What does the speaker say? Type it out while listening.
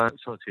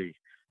So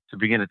to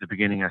begin at the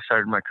beginning, I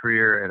started my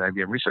career at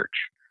IBM Research.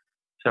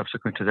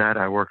 Subsequent to that,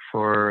 I worked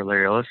for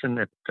Larry Ellison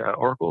at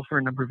Oracle for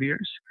a number of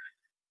years.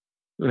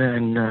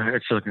 Then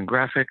at Silicon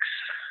Graphics,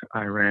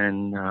 I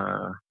ran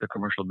the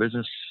commercial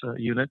business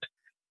unit,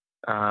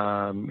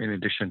 in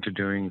addition to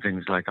doing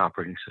things like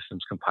operating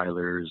systems,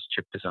 compilers,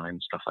 chip design,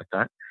 stuff like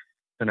that.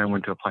 Then I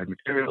went to Applied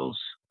Materials.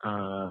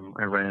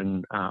 I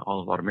ran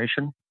all of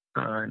automation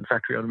and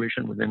factory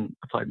automation within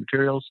Applied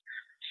Materials,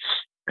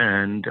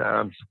 and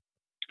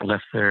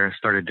left there,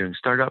 started doing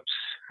startups.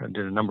 I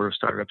did a number of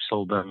startups,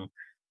 sold them,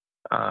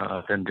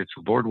 then did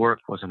some board work,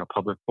 was on a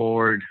public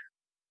board,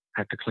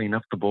 had to clean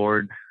up the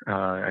board.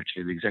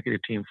 Actually, the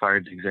executive team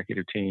fired the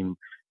executive team,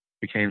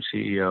 became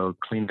CEO,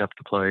 cleaned up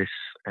the place,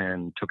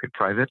 and took it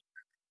private.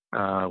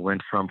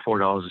 Went from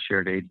 $4 a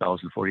share to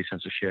 $8.40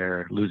 a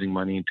share, losing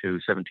money to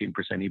 17%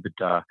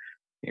 EBITDA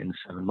in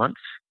 7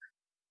 months.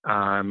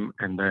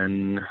 And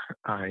then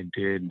I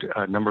did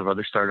a number of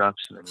other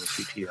startups, and then was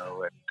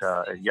CTO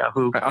at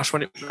Yahoo. Ash,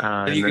 can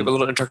you give a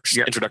little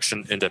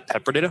introduction into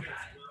Pepperdata?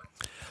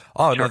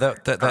 Oh, Sure. no,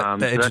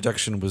 that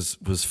introduction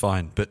was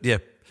fine. But yeah,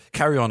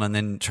 carry on and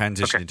then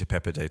transition into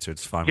Pepperdata.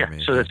 It's fine with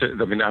me. So that's it.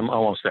 I mean, I'm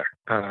almost there.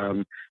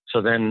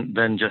 So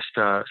then just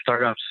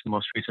startups.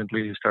 Most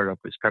recently, the startup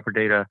is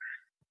Pepperdata.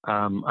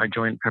 I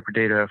joined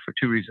Pepperdata for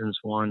two reasons.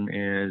 One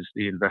is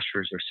the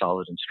investors are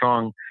solid and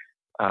strong.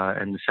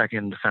 And the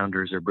second, the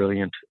founders are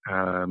brilliant.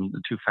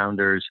 The two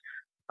founders,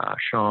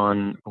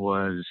 Sean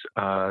was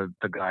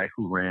the guy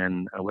who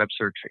ran web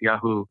search at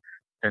Yahoo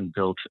and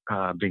built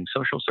Bing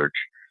Social Search.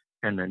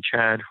 And then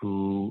Chad,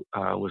 who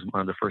was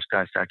one of the first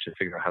guys to actually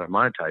figure out how to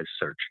monetize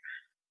search.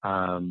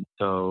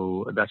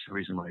 So that's the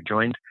reason why I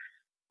joined.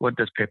 What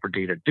does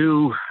Pepperdata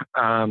do?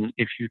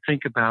 If you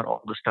think about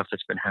all the stuff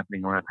that's been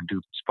happening around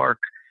Hadoop Spark,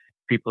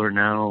 people are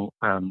now,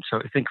 so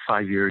I think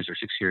 5 years or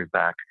 6 years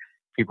back,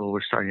 people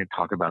were starting to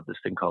talk about this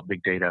thing called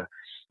big data.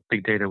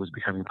 Big data was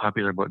becoming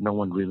popular, but no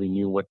one really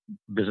knew what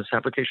business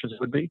applications it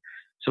would be.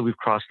 So we've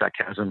crossed that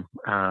chasm.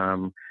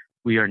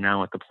 We are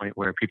now at the point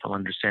where people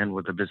understand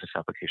what the business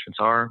applications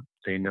are.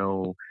 They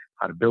know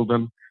how to build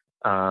them.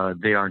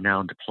 They are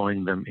now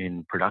deploying them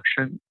in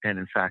production. And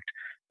in fact,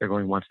 they're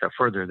going one step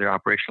further. They're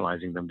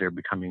operationalizing them. They're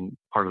becoming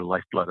part of the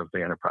lifeblood of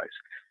the enterprise.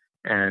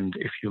 And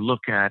if you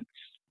look at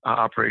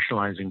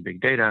operationalizing big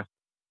data,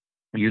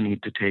 you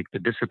need to take the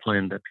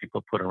discipline that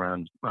people put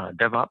around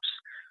DevOps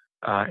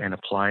and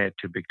apply it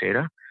to big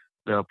data.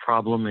 The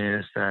problem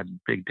is that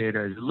big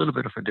data is a little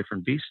bit of a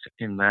different beast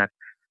in that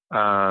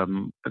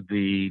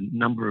the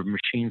number of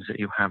machines that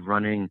you have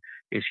running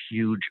is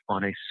huge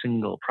on a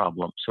single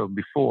problem. So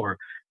before,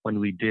 when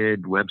we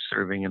did web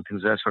serving and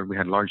things of that sort, we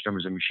had large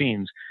numbers of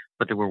machines,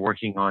 but they were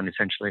working on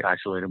essentially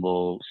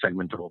isolatable,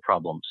 segmentable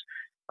problems.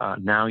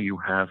 Now you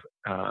have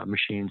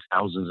machines,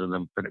 thousands of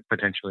them, but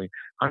potentially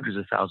hundreds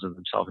of thousands of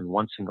them solving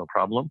one single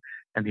problem,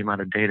 and the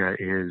amount of data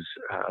is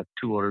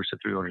 2 orders to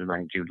 3 orders of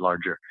magnitude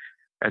larger.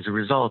 As a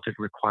result, it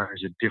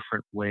requires a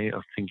different way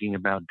of thinking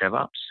about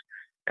DevOps,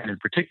 and in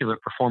particular,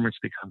 performance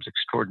becomes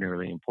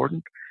extraordinarily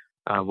important.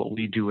 What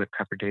we do at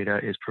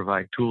Pepperdata is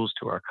provide tools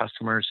to our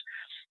customers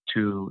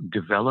to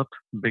develop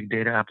big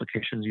data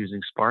applications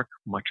using Spark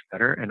much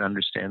better and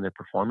understand their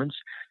performance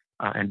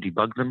and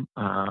debug them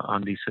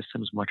on these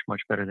systems much,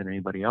 much better than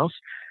anybody else.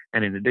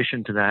 And in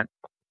addition to that,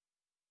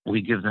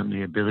 we give them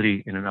the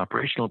ability in an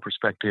operational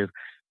perspective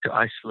to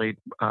isolate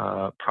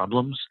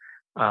problems,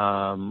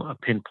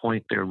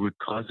 pinpoint their root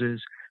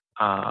causes,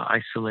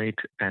 isolate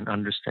and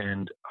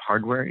understand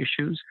hardware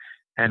issues.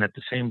 And at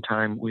the same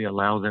time, we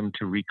allow them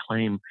to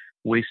reclaim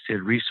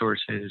wasted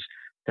resources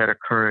that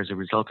occur as a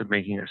result of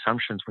making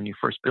assumptions when you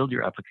first build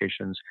your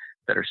applications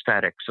that are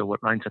static. So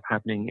what winds up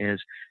happening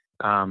is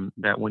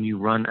that when you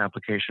run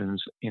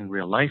applications in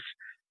real life,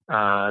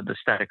 the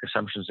static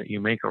assumptions that you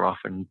make are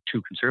often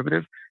too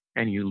conservative,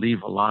 and you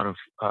leave a lot of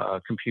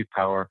compute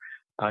power,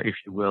 if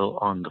you will,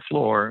 on the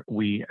floor.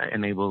 We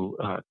enable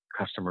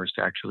customers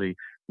to actually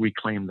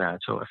reclaim that.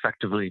 So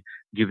effectively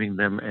giving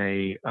them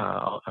a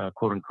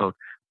quote unquote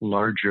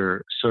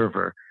larger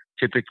server.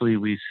 Typically,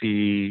 we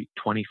see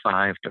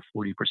 25 to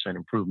 40%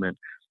 improvement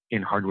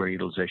in hardware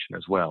utilization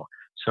as well.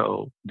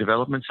 So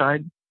development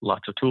side,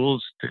 lots of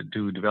tools to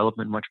do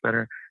development much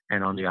better.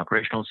 And on the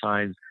operational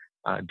side,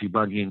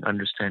 debugging,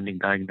 understanding,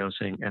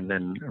 diagnosing, and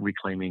then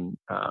reclaiming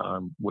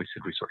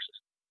wasted resources.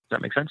 Does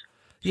that make sense?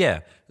 Yeah.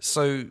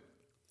 So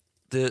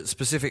the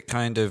specific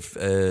kind of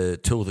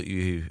tool that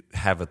you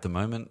have at the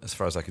moment, as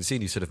far as I can see,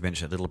 and you sort of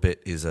mentioned a little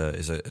bit, it's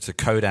a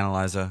code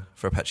analyzer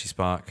for Apache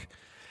Spark.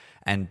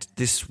 And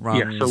this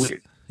runs...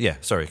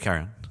 sorry, carry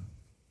on.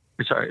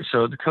 Sorry.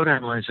 So the code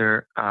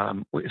analyzer,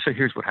 so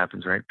here's what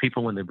happens, right?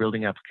 People, when they're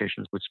building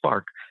applications with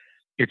Spark,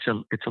 it's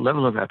a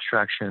level of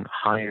abstraction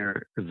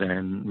higher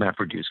than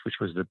MapReduce, which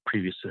was the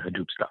previous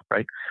Hadoop stuff,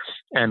 right?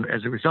 And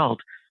as a result,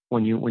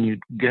 when you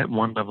get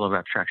one level of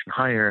abstraction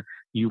higher,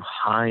 you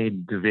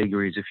hide the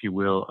vagaries, if you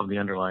will, of the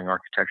underlying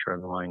architecture,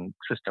 underlying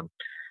system.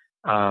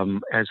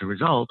 As a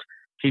result,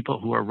 people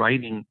who are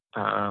writing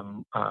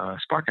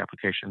Spark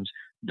applications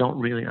don't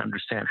really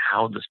understand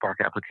how the Spark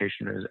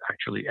application is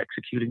actually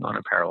executing on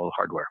a parallel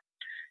hardware.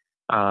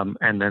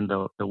 And then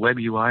the web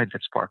UI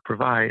that Spark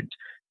provides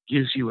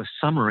gives you a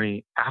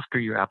summary after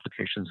your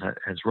application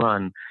has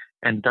run,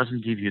 and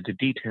doesn't give you the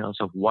details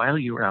of while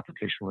your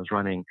application was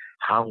running,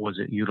 how was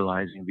it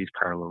utilizing these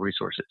parallel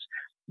resources.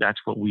 That's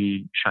what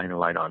we shine a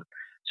light on.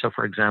 So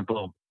for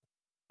example,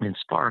 in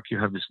Spark, you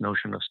have this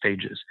notion of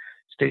stages.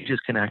 Stages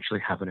can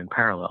actually happen in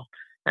parallel.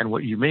 And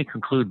what you may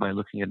conclude by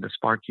looking at the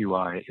Spark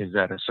UI is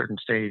that a certain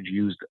stage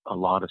used a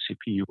lot of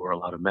CPU or a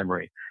lot of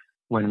memory.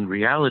 When in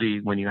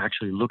reality, when you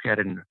actually look at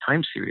it in a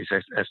time series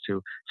as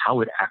to how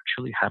it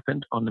actually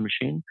happened on the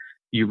machine,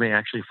 you may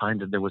actually find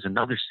that there was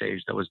another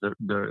stage that was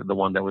the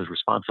one that was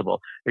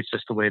responsible. It's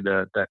just the way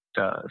that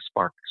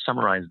Spark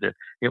summarized it,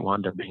 it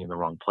wound up being in the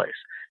wrong place.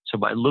 So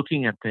by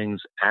looking at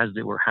things as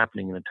they were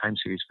happening in a time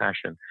series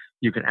fashion,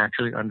 you can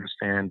actually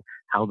understand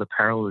how the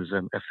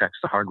parallelism affects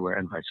the hardware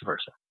and vice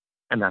versa.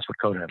 And that's what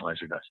Code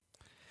Analyzer does.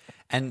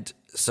 And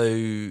so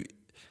you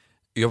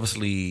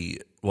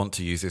obviously want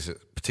to use this at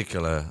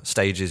particular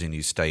stages in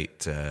your state,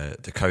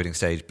 the coding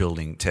stage,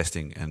 building,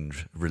 testing, and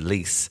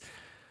release.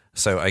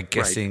 So I'm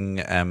guessing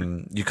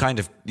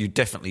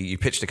you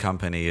pitched a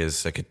company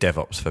as like a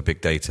DevOps for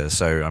big data.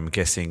 So I'm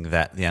guessing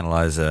that the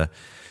analyzer,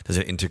 does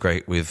it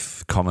integrate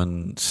with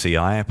common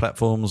CI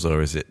platforms,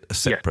 or is it a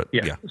separate?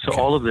 Yeah. So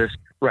all of this,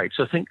 right.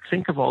 So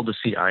think of all the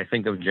CI,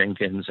 think of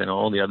Jenkins and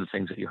all the other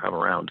things that you have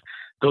around.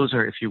 Those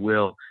are, if you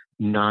will,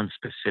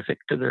 non-specific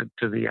to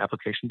the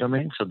application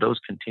domain. So those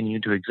continue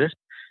to exist.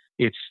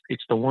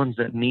 It's the ones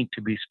that need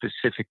to be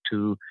specific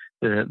to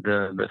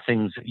the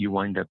things that you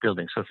wind up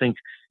building. So think,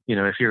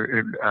 if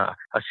you're a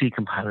C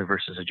compiler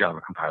versus a Java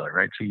compiler,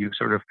 right? So you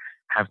sort of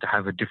have to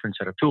have a different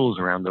set of tools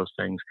around those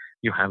things.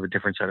 You have a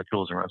different set of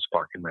tools around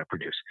Spark and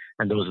MapReduce,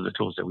 and those are the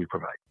tools that we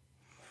provide.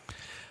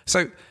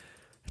 So,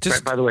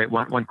 by the way,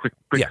 one quick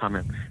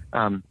comment.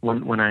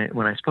 When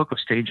I spoke of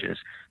stages,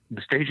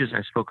 the stages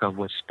I spoke of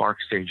was Spark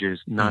stages,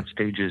 not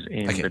stages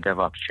in the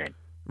DevOps chain.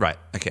 Right.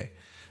 Okay.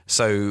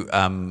 So,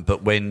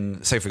 but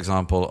when, say, for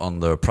example, on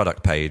the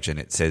product page, and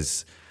it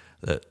says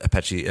that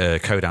Apache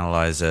Code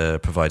Analyzer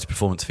provides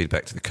performance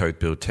feedback to the code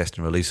build, test,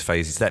 and release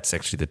phases, that's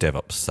actually the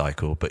DevOps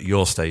cycle. But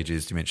your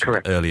stages, you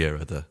mentioned earlier,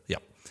 are the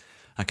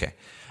Okay.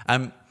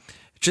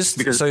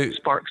 Because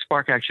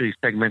Spark actually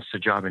segments the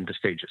job into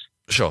stages.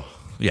 Sure.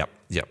 Yep.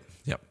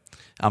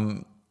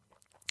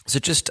 So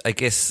just, I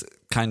guess,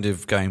 kind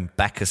of going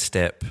back a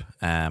step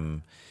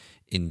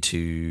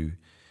into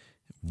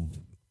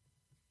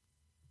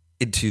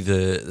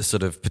the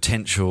sort of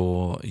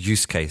potential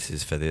use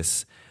cases for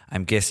this.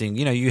 I'm guessing,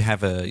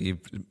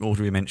 you've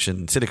already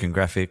mentioned Silicon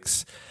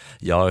Graphics,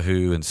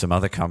 Yahoo, and some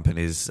other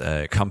companies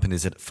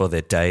that for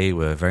their day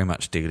were very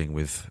much dealing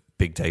with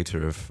big data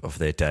of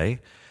their day.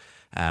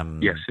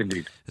 Yes,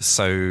 indeed.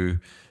 So,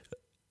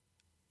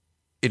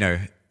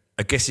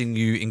 I'm guessing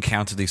you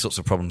encountered these sorts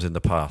of problems in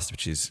the past,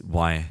 which is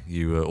why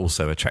you were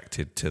also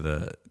attracted to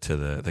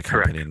the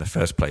company in the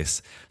first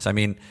place. So, I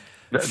mean,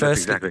 that's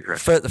exactly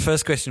correct. The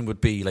first question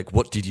would be, like,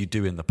 what did you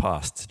do in the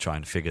past to try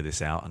and figure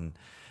this out,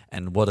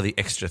 and what are the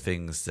extra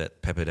things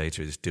that Pepper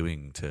Data is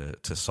doing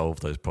to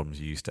solve those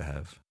problems you used to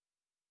have?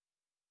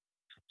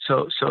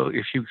 So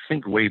if you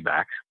think way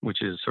back,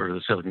 which is sort of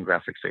the Silicon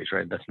Graphics stage,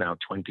 right? That's now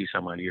 20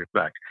 some odd years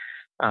back.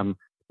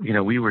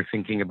 We were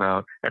thinking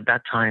about, at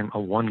that time, a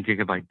 1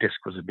 gigabyte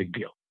disk was a big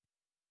deal,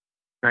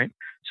 right?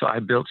 So I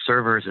built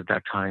servers at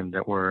that time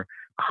that were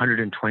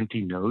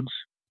 120 nodes,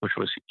 which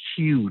was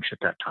huge at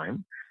that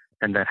time,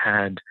 and that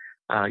had,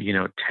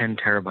 10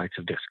 terabytes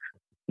of disk.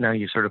 Now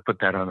you sort of put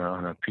that on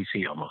a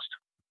PC almost,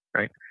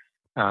 right?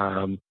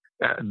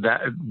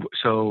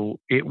 So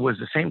it was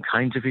the same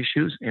kinds of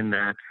issues in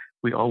that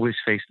we always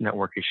face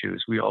network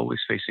issues. We always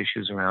face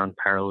issues around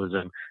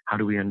parallelism. How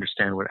do we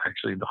understand what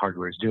actually the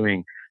hardware is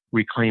doing?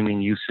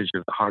 Reclaiming usage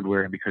of the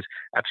hardware, because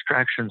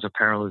abstractions of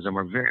parallelism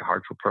are very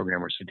hard for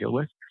programmers to deal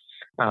with.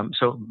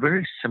 So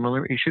very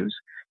similar issues,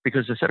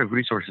 because the set of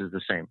resources is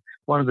the same.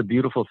 One of the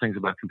beautiful things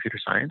about computer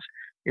science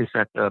is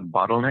that the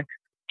bottleneck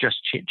just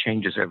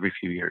changes every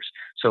few years.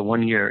 So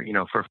 1 year,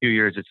 for a few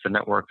years, it's the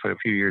network. For a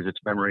few years, it's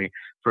memory.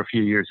 For a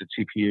few years, it's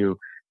CPU.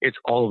 It's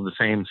all of the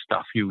same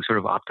stuff. You sort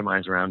of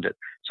optimize around it.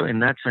 So in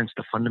that sense,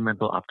 the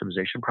fundamental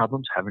optimization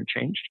problems haven't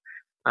changed.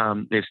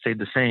 They've stayed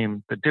the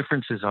same. The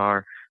differences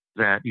are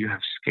that you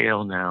have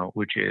scale now,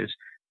 which is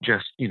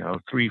just,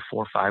 3,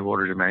 4, 5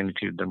 orders of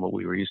magnitude than what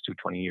we were used to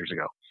 20 years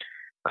ago.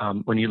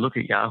 When you look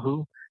at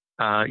Yahoo,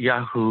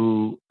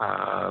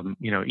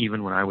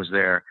 even when I was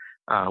there,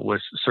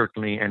 was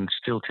certainly, and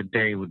still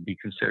today, would be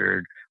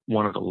considered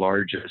one of the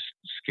largest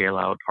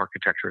scale-out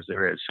architectures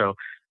there is. So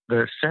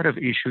the set of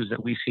issues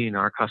that we see in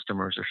our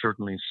customers are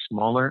certainly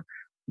smaller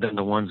than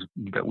the ones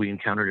that we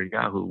encountered at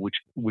Yahoo,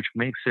 which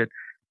makes it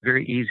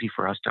very easy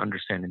for us to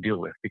understand and deal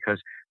with,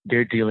 because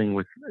they're dealing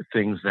with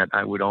things that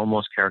I would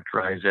almost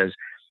characterize as,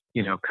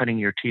 cutting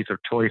your teeth or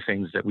toy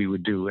things that we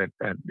would do at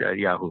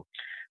Yahoo.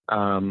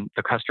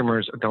 The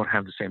customers don't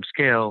have the same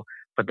scale,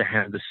 but they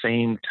have the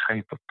same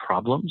type of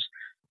problems.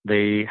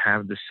 They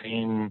have the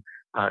same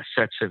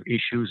sets of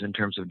issues in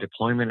terms of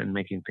deployment and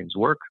making things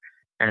work.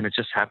 And it's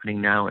just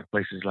happening now at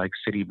places like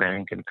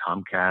Citibank and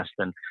Comcast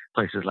and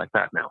places like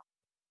that now.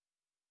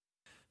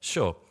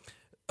 Sure.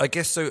 I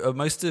guess so. Are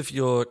most of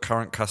your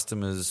current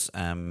customers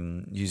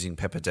using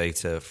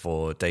Pepperdata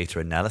for data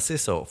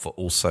analysis, or for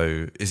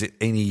also, is it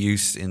any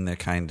use in the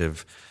kind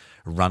of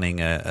running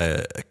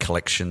a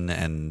collection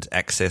and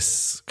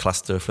access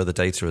cluster for the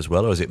data as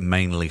well, or is it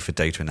mainly for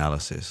data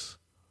analysis?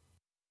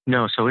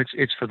 No, so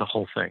it's for the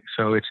whole thing.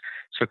 So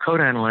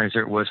Code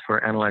Analyzer was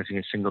for analyzing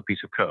a single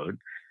piece of code,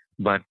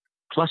 but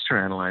Cluster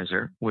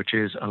Analyzer, which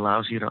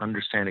allows you to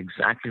understand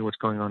exactly what's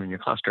going on in your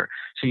cluster.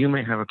 So you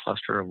may have a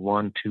cluster of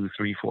 1, 2,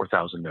 3,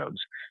 4,000 nodes,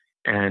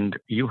 and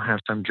you have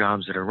some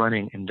jobs that are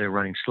running and they're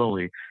running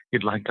slowly.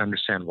 You'd like to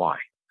understand why.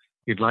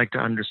 You'd like to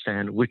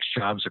understand which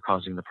jobs are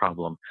causing the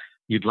problem.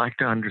 You'd like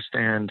to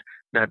understand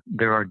that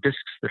there are disks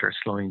that are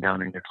slowing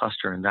down in your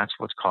cluster, and that's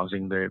what's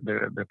causing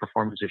the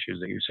performance issues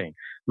that you're seeing.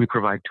 We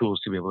provide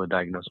tools to be able to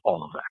diagnose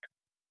all of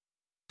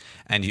that.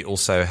 And you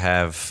also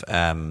have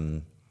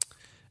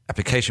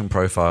application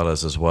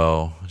profilers as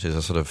well, which is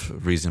a sort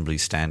of reasonably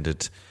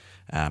standard,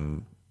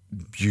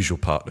 usual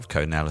part of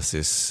code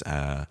analysis,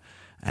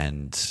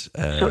 and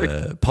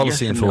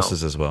policy yes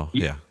enforcers no. as well.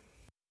 Yeah.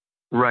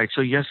 Right.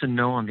 So yes and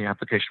no on the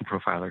application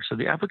profiler. So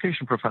the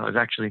application profiler is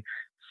actually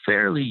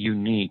fairly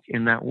unique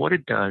in that what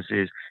it does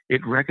is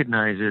it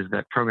recognizes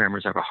that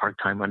programmers have a hard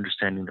time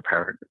understanding the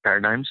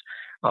paradigms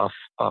of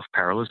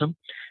parallelism.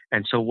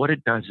 And so what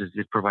it does is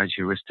it provides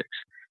heuristics.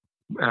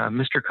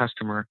 Mr.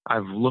 Customer,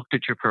 I've looked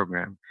at your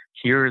program.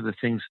 Here are the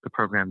things the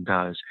program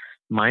does.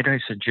 Might I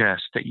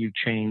suggest that you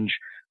change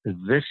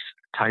this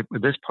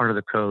part of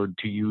the code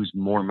to use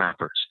more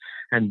mappers,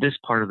 and this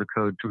part of the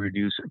code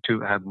to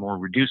have more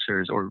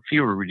reducers or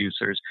fewer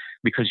reducers,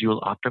 because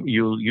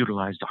you'll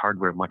utilize the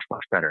hardware much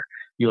better.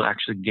 You'll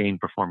actually gain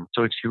performance.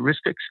 So it's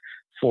heuristics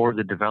for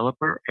the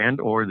developer and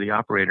or the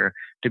operator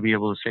to be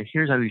able to say,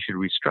 here's how you should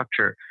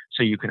restructure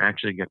so you can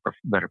actually get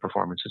better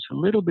performance. It's a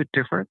little bit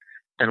different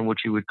than what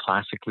you would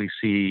classically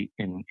see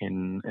in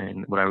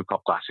what I would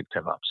call classic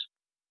DevOps.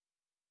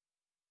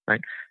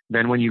 Right.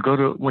 Then when you go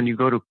to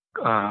the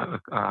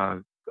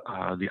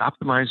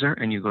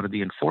optimizer and you go to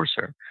the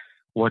enforcer,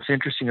 what's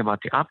interesting about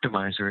the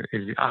optimizer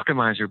is the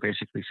optimizer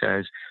basically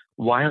says,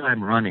 while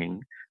I'm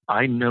running,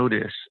 I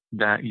notice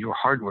that your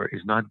hardware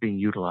is not being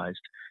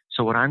utilized.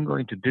 So what I'm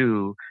going to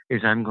do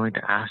is I'm going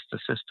to ask the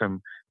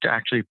system to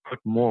actually put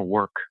more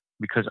work,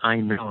 because I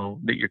know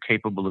that you're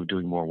capable of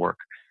doing more work.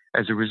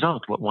 As a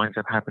result, what winds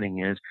up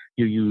happening is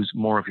you use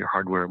more of your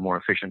hardware more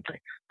efficiently.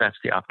 That's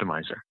the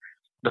optimizer.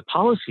 The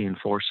policy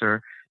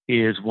enforcer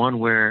is one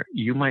where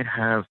you might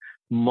have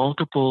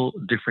multiple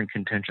different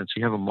contentions. So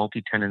you have a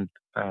multi-tenant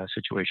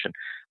situation.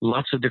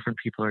 Lots of different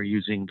people are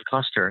using the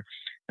cluster.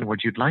 And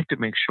what you'd like to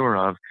make sure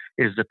of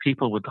is the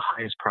people with the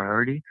highest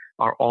priority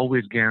are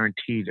always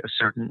guaranteed a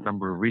certain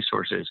number of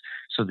resources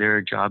so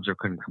their jobs are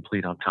going to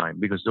complete on time,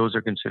 because those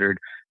are considered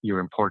your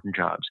important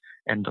jobs.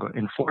 And the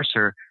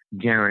enforcer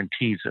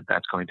guarantees that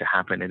that's going to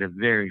happen at a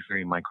very,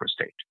 very micro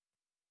stage.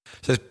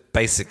 So it's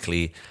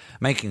basically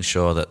making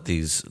sure that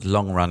these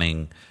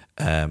long-running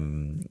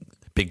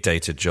big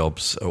data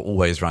jobs are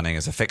always running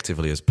as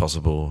effectively as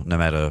possible, no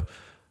matter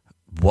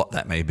what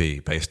that may be,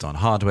 based on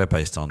hardware,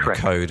 based on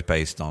correct. The code,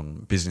 based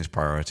on business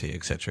priority,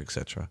 et cetera, et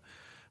cetera.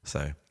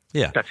 So,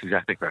 yeah. That's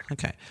exactly correct.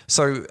 Okay.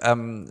 So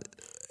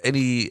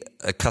any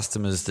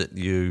customers that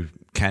you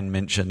can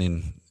mention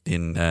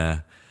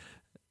in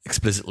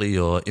explicitly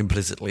or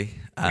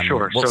implicitly?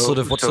 Sure. What sort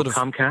of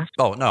Comcast?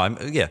 Oh no,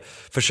 yeah,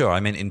 for sure. I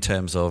mean, in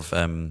terms of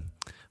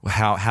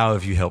how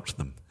have you helped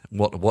them?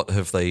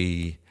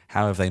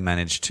 How have they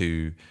managed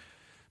to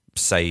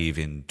save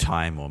in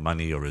time or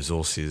money or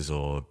resources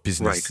or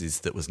businesses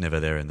that was never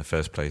there in the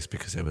first place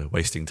because they were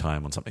wasting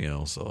time on something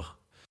else? Or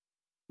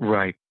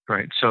Right.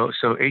 So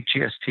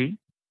HGST,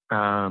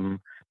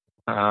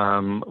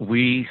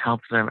 we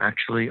helped them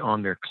actually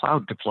on their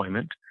cloud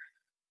deployment.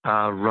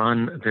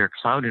 Run their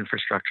cloud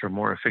infrastructure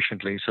more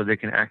efficiently, so they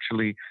can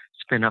actually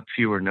spin up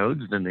fewer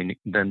nodes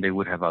than they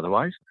would have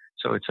otherwise.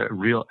 So it's a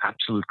real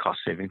absolute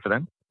cost saving for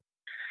them.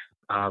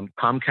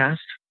 Comcast,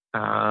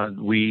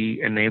 we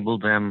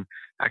enabled them.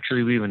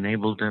 Actually, we've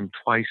enabled them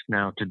twice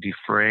now to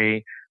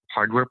defray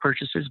hardware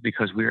purchases,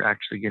 because we're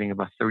actually getting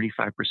about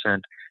 35%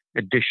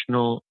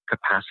 additional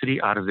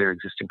capacity out of their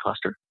existing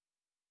cluster,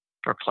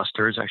 or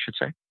clusters, I should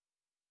say.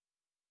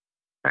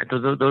 Right,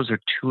 those are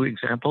two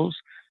examples.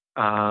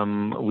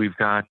 We've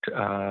got,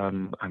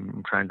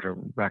 I'm trying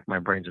to rack my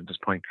brains at this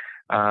point.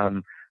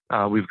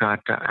 We've got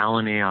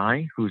Alan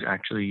AI, who's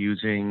actually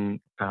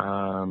using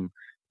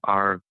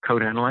our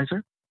Code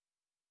Analyzer,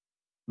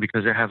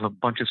 because they have a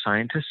bunch of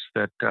scientists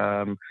that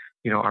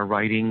are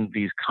writing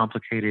these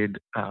complicated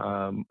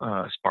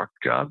Spark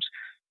jobs,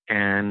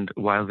 and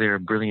while they're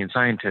brilliant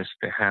scientists,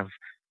 they have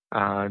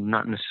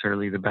not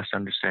necessarily the best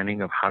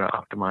understanding of how to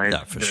optimize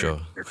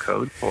their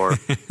code for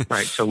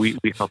right. So we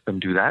help them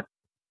do that.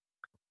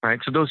 Right.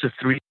 So those are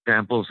three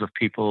examples of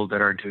people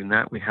that are doing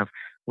that. We have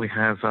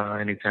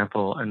an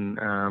example, and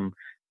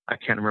I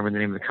can't remember the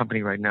name of the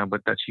company right now,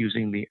 but that's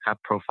using the app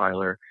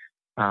profiler.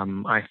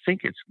 I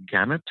think it's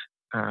Gamut,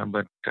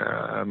 but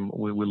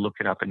we will look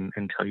it up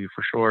and tell you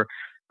for sure.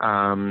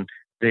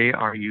 They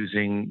are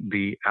using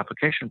the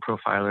application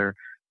profiler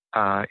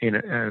in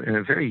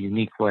a very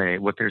unique way.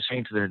 What they're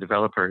saying to their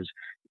developers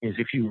is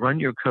if you run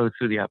your code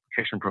through the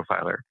application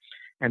profiler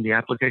and the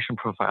application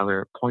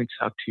profiler points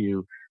out to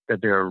you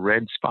that there are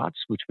red spots,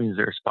 which means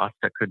there are spots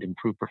that could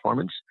improve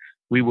performance,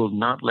 we will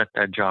not let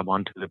that job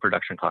onto the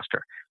production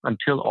cluster.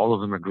 Until all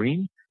of them are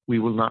green, we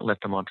will not let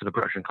them onto the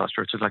production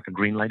cluster. It's just like a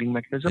green lighting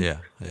mechanism,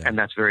 and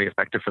that's very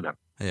effective for them.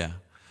 Yeah.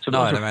 So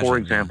those are four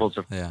examples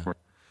of... Yeah.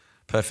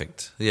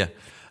 Perfect. Yeah.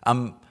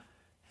 So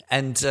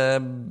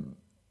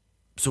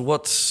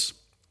what's...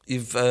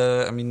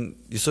 you're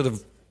sort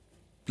of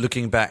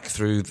looking back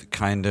through the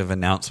kind of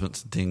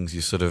announcements and things,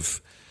 you sort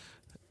of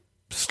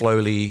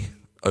slowly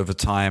over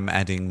time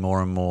adding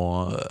more and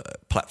more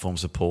platform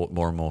support,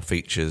 more and more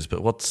features.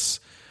 But what's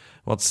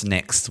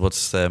next?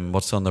 What's on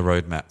the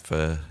roadmap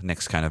for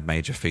next kind of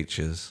major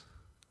features?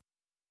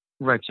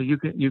 Right. So you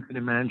can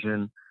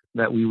imagine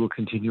that we will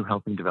continue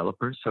helping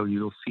developers. So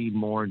you'll see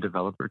more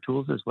developer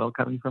tools as well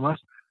coming from us.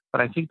 But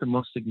I think the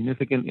most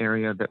significant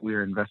area that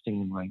we're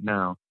investing in right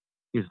now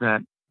is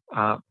that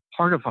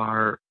part of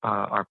our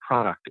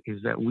product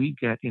is that we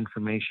get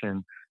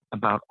information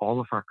about all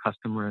of our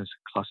customers'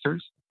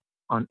 clusters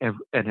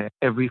at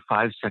every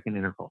 5-second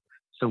interval.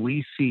 So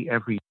we see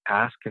every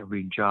task,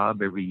 every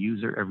job, every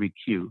user, every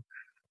queue,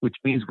 which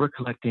means we're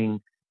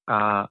collecting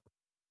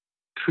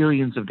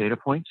trillions of data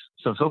points.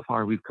 So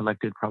far we've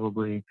collected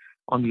probably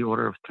on the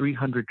order of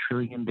 300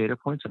 trillion data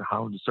points on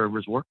how the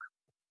servers work.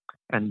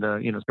 And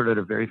sort of at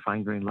a very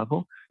fine-grained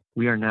level,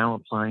 we are now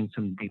applying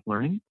some deep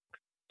learning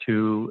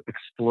to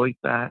exploit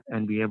that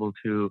and be able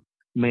to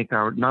make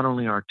not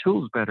only our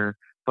tools better,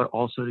 but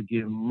also to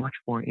give much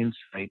more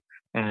insight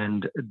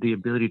and the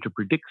ability to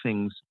predict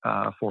things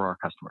for our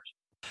customers.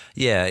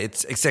 Yeah,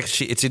 it's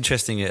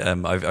interesting.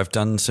 I've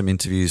done some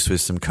interviews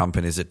with some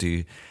companies that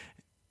do.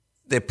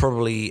 They're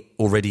probably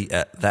already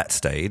at that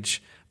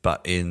stage,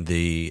 but in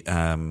the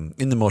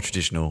more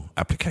traditional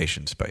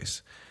application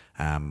space,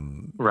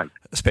 right?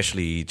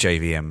 Especially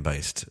JVM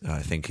based, I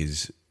think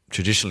is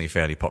traditionally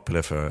fairly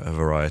popular for a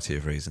variety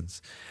of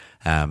reasons.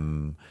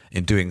 In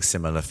doing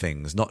similar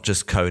things, not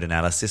just code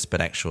analysis, but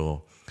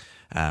actual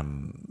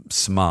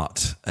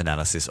smart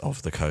analysis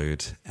of the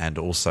code, and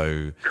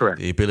also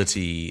the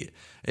ability.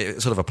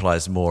 It sort of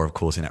applies more, of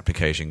course, in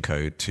application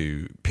code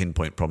to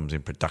pinpoint problems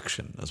in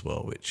production as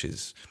well, which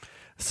is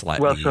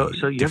slightly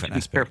so you have to be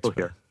careful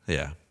here.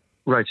 Yeah.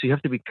 Right. So you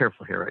have to be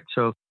careful here, right?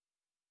 So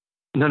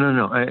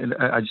no.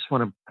 I just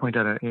want to point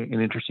out an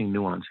interesting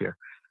nuance here.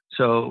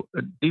 So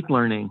deep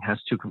learning has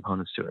two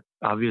components to it.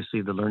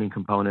 Obviously, the learning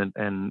component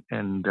and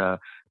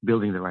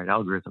building the right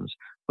algorithms,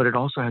 but it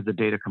also has the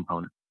data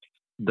component.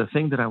 The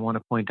thing that I want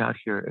to point out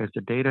here is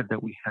the data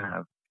that we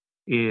have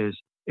is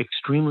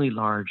extremely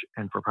large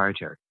and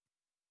proprietary.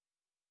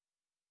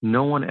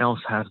 No one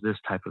else has this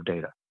type of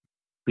data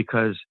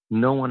because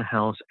no one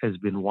else has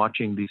been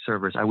watching these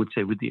servers. I would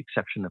say with the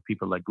exception of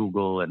people like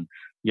Google and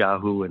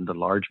Yahoo and the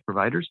large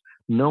providers,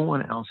 no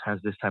one else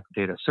has this type of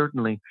data.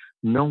 Certainly,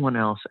 no one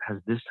else has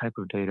this type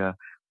of data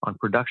on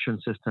production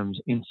systems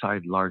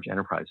inside large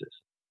enterprises.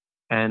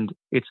 And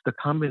it's the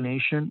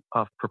combination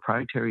of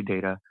proprietary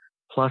data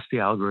plus the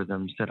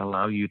algorithms that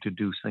allow you to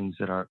do things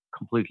that are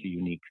completely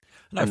unique.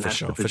 No, for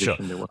sure.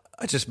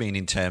 I just mean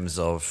in terms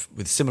of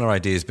with similar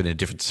ideas but in a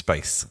different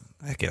space,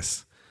 I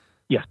guess.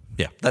 Yeah.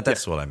 Yeah,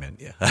 that's what I meant,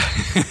 yeah.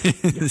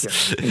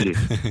 Indeed.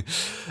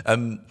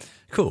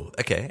 Cool,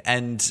 okay.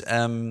 And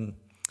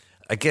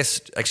I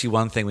guess actually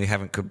one thing we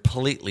haven't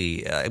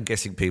completely, I'm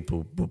guessing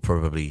people will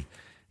probably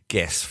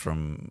guess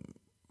from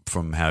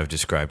how I've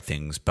described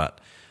things, but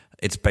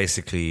it's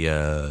basically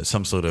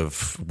some sort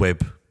of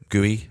web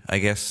GUI, I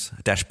guess,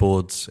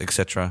 dashboards,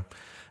 etc.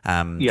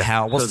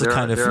 What's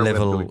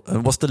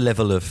the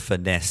level of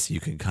finesse you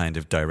can kind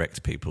of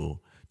direct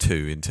people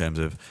to in terms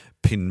of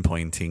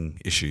pinpointing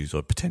issues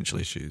or potential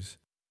issues?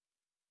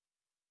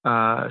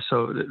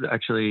 So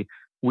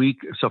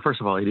first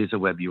of all, it is a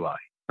web UI,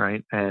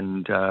 right?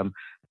 And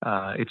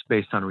it's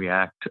based on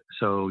React,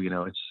 so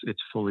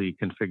it's fully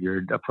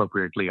configured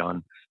appropriately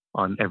on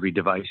every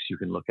device you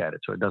can look at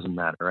it. So it doesn't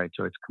matter, right?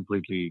 So it's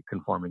completely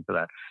conforming to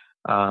that.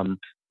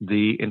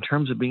 In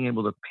terms of being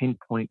able to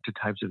pinpoint to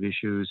types of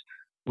issues,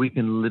 we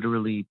can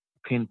literally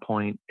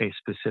pinpoint a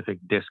specific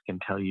disk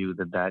and tell you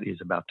that is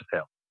about to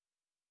fail,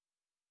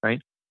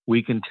 right?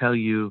 We can tell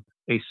you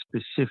a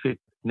specific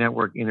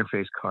network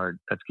interface card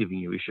that's giving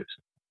you issues,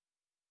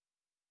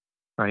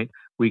 right?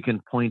 We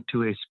can point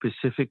to a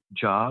specific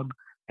job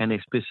and a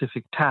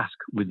specific task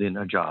within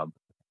a job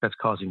that's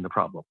causing the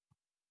problem,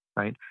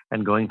 right?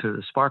 And going to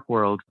the Spark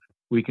world,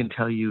 we can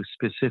tell you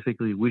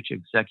specifically which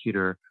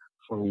executor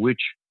for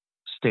which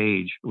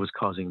stage was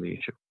causing the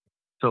issue.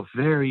 So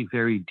very,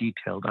 very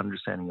detailed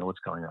understanding of what's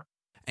going on.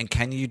 And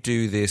can you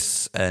do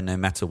this no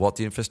matter what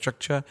the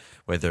infrastructure,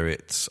 whether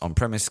it's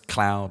on-premise,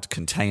 cloud,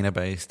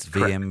 container-based,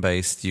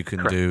 VM-based, you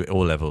can do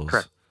all levels?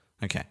 Correct.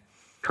 Okay.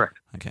 Correct.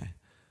 Okay.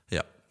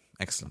 Yeah.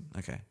 Excellent.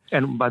 Okay.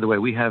 And by the way,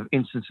 we have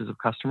instances of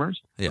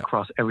customers Yeah.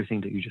 across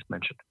everything that you just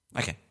mentioned.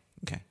 Okay.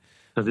 Okay.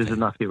 So this is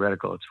not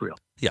theoretical; it's real.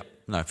 Yeah,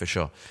 no, for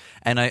sure.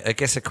 And I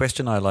guess a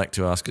question I like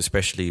to ask,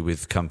 especially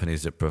with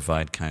companies that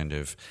provide kind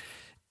of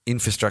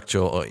infrastructure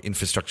or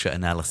infrastructure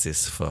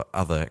analysis for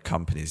other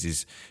companies,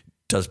 is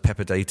does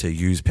Pepper Data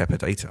use Pepper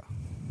Data?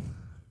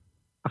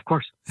 Of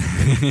course.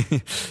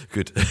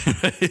 Good.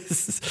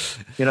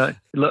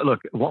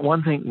 Look.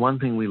 One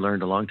thing we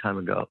learned a long time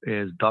ago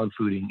is dog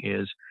fooding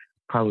is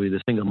probably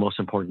the single most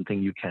important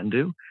thing you can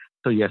do.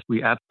 So yes,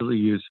 we absolutely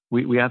use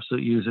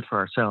it for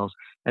ourselves.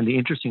 And the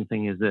interesting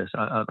thing is this: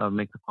 I'll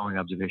make the following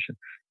observation.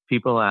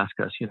 People ask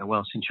us,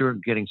 well, since you're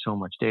getting so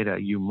much data,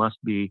 you must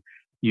be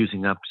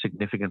using up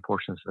significant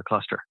portions of the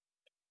cluster.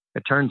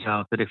 It turns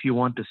out that if you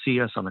want to see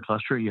us on the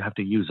cluster, you have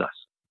to use us.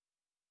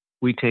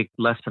 We take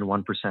less than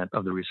 1%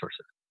 of the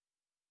resources.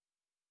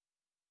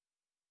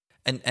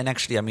 And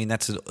actually, I mean,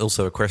 that's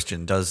also a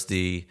question. Does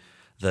do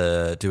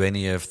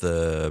any of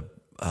the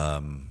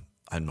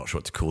I'm not sure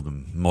what to call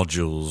them,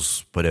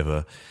 modules,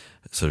 whatever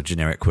sort of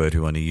generic word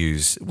we want to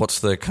use, what's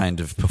the kind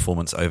of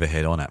performance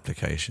overhead on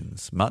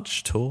applications?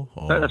 Much at all?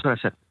 Or? That's what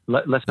I said.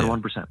 Less than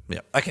 1%. Yeah.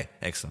 Okay.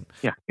 Excellent.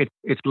 Yeah.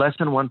 It's less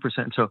than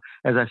 1%. So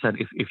as I said,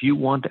 if you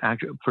want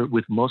to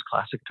with most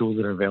classic tools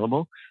that are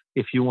available,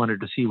 if you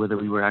wanted to see whether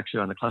we were actually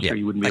on the cluster,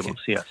 you wouldn't be able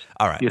to see us.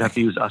 All right. You'd have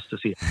to use us to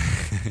see it.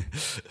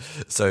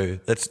 So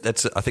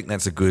I think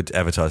that's a good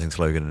advertising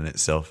slogan in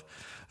itself.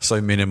 So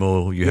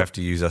minimal, you have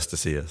to use us to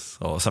see us,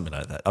 or something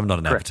like that. I'm not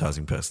an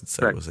advertising person,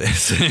 so it was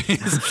this.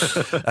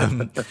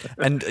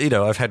 And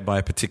I've had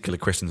my particular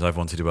questions I've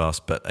wanted to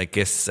ask, but I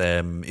guess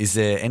is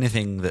there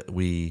anything that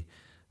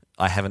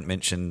I haven't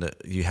mentioned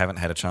that you haven't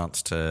had a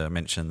chance to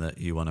mention that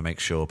you want to make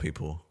sure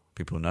people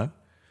know?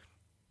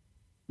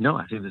 No,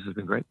 I think this has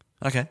been great.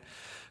 Okay,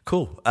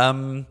 cool.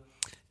 And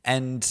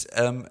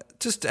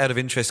just out of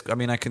interest, I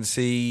mean, I can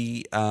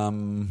see,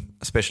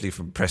 especially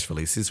from press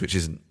releases, which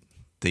isn't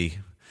the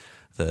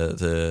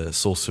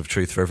source of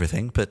truth for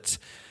everything, but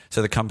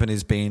so the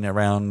company's been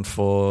around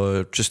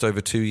for just over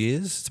 2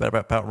 years. Is that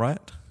about right?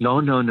 No.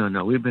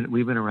 We've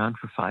been around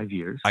for 5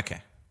 years.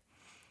 Okay.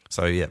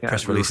 So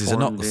press releases are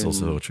not the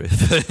source of all truth.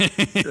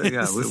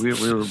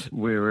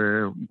 we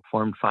were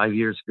formed 5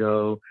 years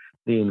ago.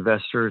 The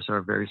investors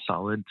are very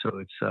solid. So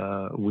it's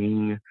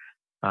Wing,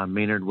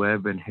 Maynard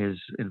Webb and his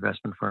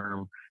investment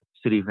firm.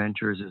 Citi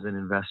Ventures is an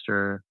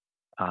investor.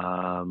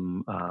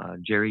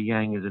 Jerry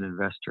Yang is an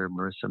investor.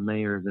 Marissa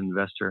Mayer is an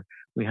investor.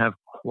 We have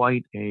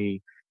quite a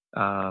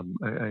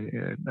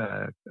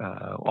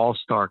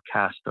all-star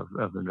cast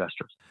of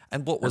investors.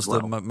 And what was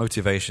the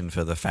motivation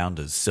for the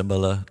founders?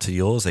 Similar to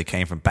yours? They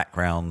came from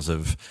backgrounds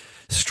of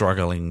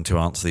struggling to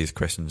answer these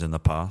questions in the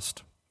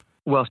past?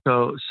 Well,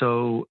 so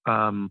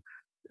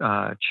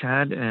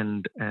Chad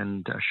and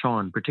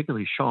Sean,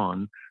 particularly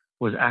Sean,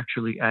 was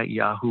actually at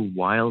Yahoo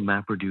while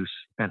MapReduce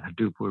and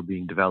Hadoop were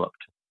being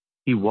developed.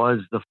 He was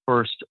the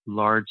first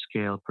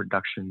large-scale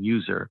production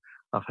user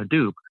of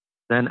Hadoop.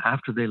 Then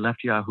after they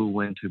left Yahoo,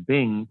 went to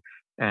Bing,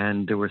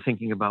 and they were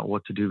thinking about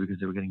what to do because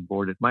they were getting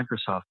bored at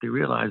Microsoft. They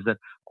realized that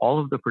all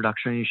of the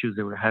production issues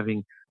they were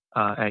having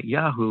at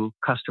Yahoo,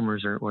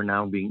 customers were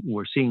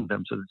seeing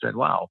them. So they said,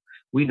 wow,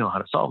 we know how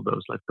to solve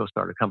those. Let's go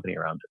start a company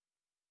around it.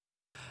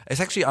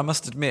 It's actually, I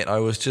must admit,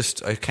 I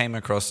came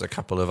across a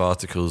couple of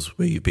articles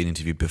where you've been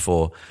interviewed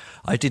before.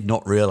 I did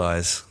not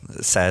realize,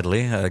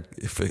 sadly,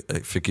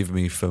 forgive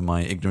me for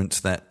my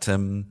ignorance, that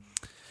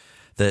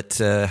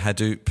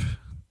Hadoop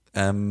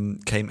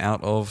came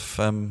out of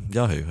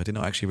Yahoo. I did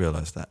not actually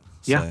realize that.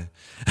 Yeah.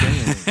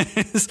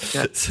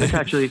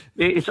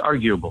 It's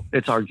arguable.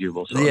 It's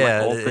arguable. So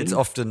it's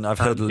often, I've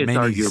heard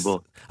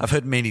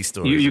many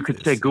stories. You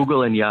could say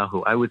Google and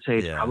Yahoo. I would say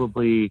it's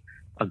probably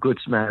a good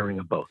smattering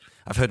of both.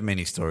 I've heard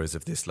many stories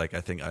of this. Like,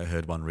 I think I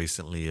heard one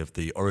recently of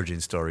the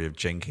origin story of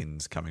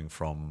Jenkins coming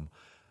from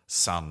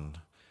Sun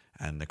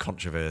and the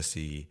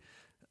controversy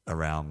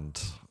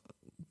around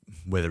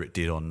whether it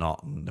did or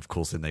not. And of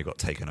course, then they got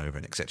taken over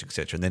and et cetera,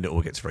 and then it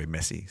all gets very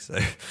messy.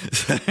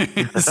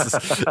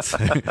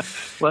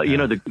 Well,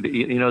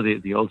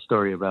 the old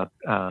story about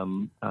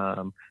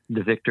the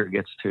victor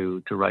gets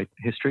to write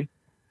history.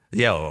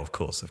 Yeah, well, of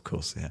course,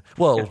 yeah.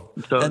 Well,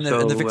 and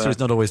the victor is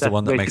not always the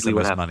one that makes the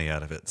most money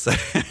out of it. So.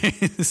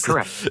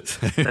 Correct.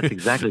 That's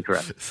exactly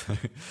correct.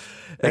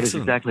 That is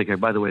exactly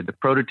correct. By the way, the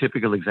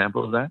prototypical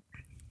example of that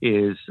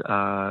is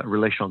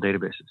relational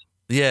databases.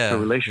 Yeah. So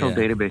relational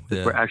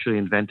databases were actually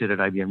invented at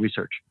IBM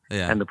Research.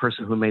 Yeah. And the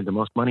person who made the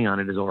most money on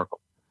it is Oracle.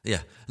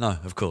 Yeah, no,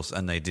 of course,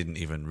 and they didn't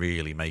even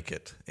really make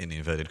it in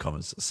inverted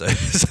commas. So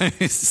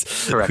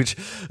correct.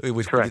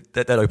 Correct.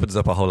 That opens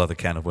up a whole other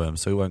can of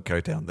worms. So we won't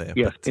go down there.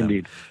 Yes,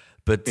 indeed.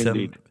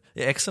 Indeed.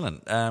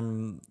 Excellent,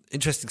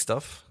 interesting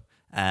stuff.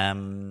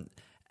 And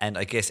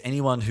I guess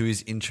anyone who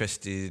is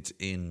interested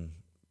in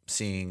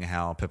seeing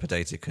how Pepper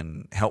Data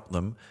can help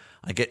them,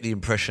 I get the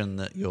impression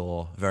that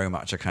you're very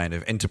much a kind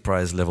of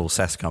enterprise level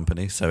SaaS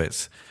company, so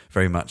it's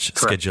very much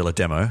schedule a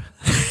demo.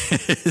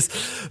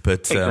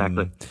 But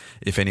exactly.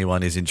 If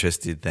anyone is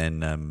interested,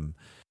 then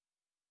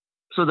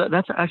So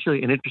that's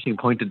actually an interesting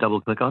point to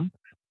double click on.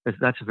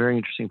 That's a very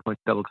interesting point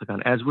to double click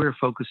on. As we're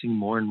focusing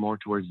more and more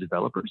towards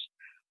developers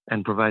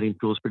and providing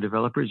tools for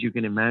developers, you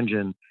can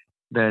imagine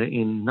that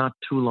in not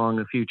too long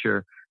a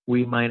future,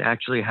 we might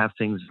actually have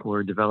things that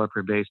were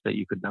developer based that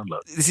you could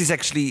download. This is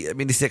actually an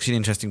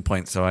interesting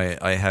point. So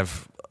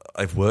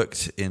I've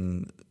worked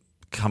in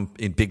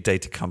big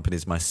data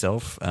companies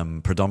myself,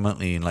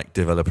 predominantly in like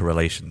developer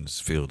relations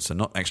fields. So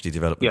not actually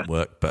development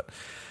work, but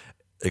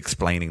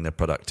explaining the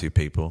product to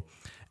people.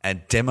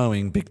 And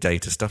demoing big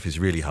data stuff is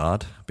really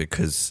hard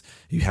because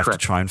you have to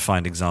try and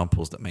find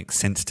examples that make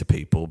sense to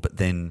people. But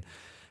then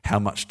how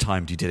much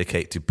time do you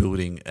dedicate to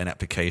building an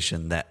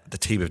application that the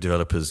team of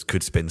developers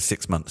could spend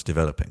 6 months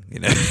developing?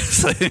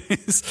 So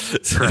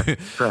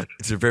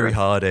it's a very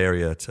hard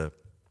area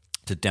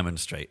to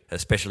demonstrate,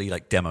 especially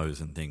like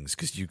demos and things,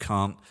 because you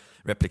can't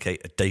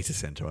replicate a data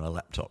center on a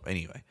laptop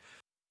anyway.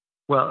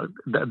 Well,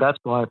 that's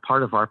why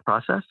part of our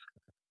process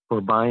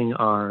for buying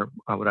our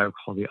what I would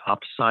call the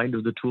ops side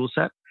of the tool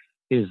set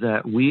is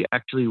that we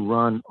actually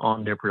run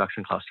on their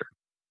production cluster.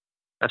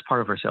 That's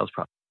part of our sales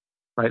process,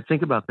 right?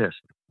 Think about this.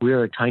 We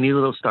are a tiny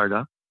little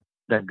startup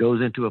that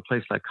goes into a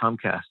place like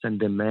Comcast and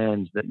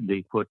demands that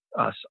they put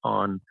us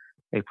on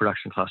a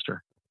production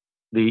cluster.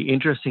 The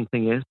interesting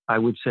thing is, I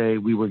would say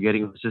we were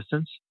getting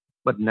resistance,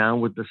 but now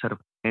with the set of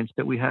clients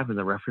that we have and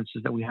the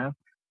references that we have,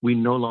 we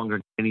no longer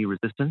get any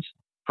resistance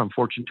from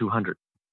Fortune 200.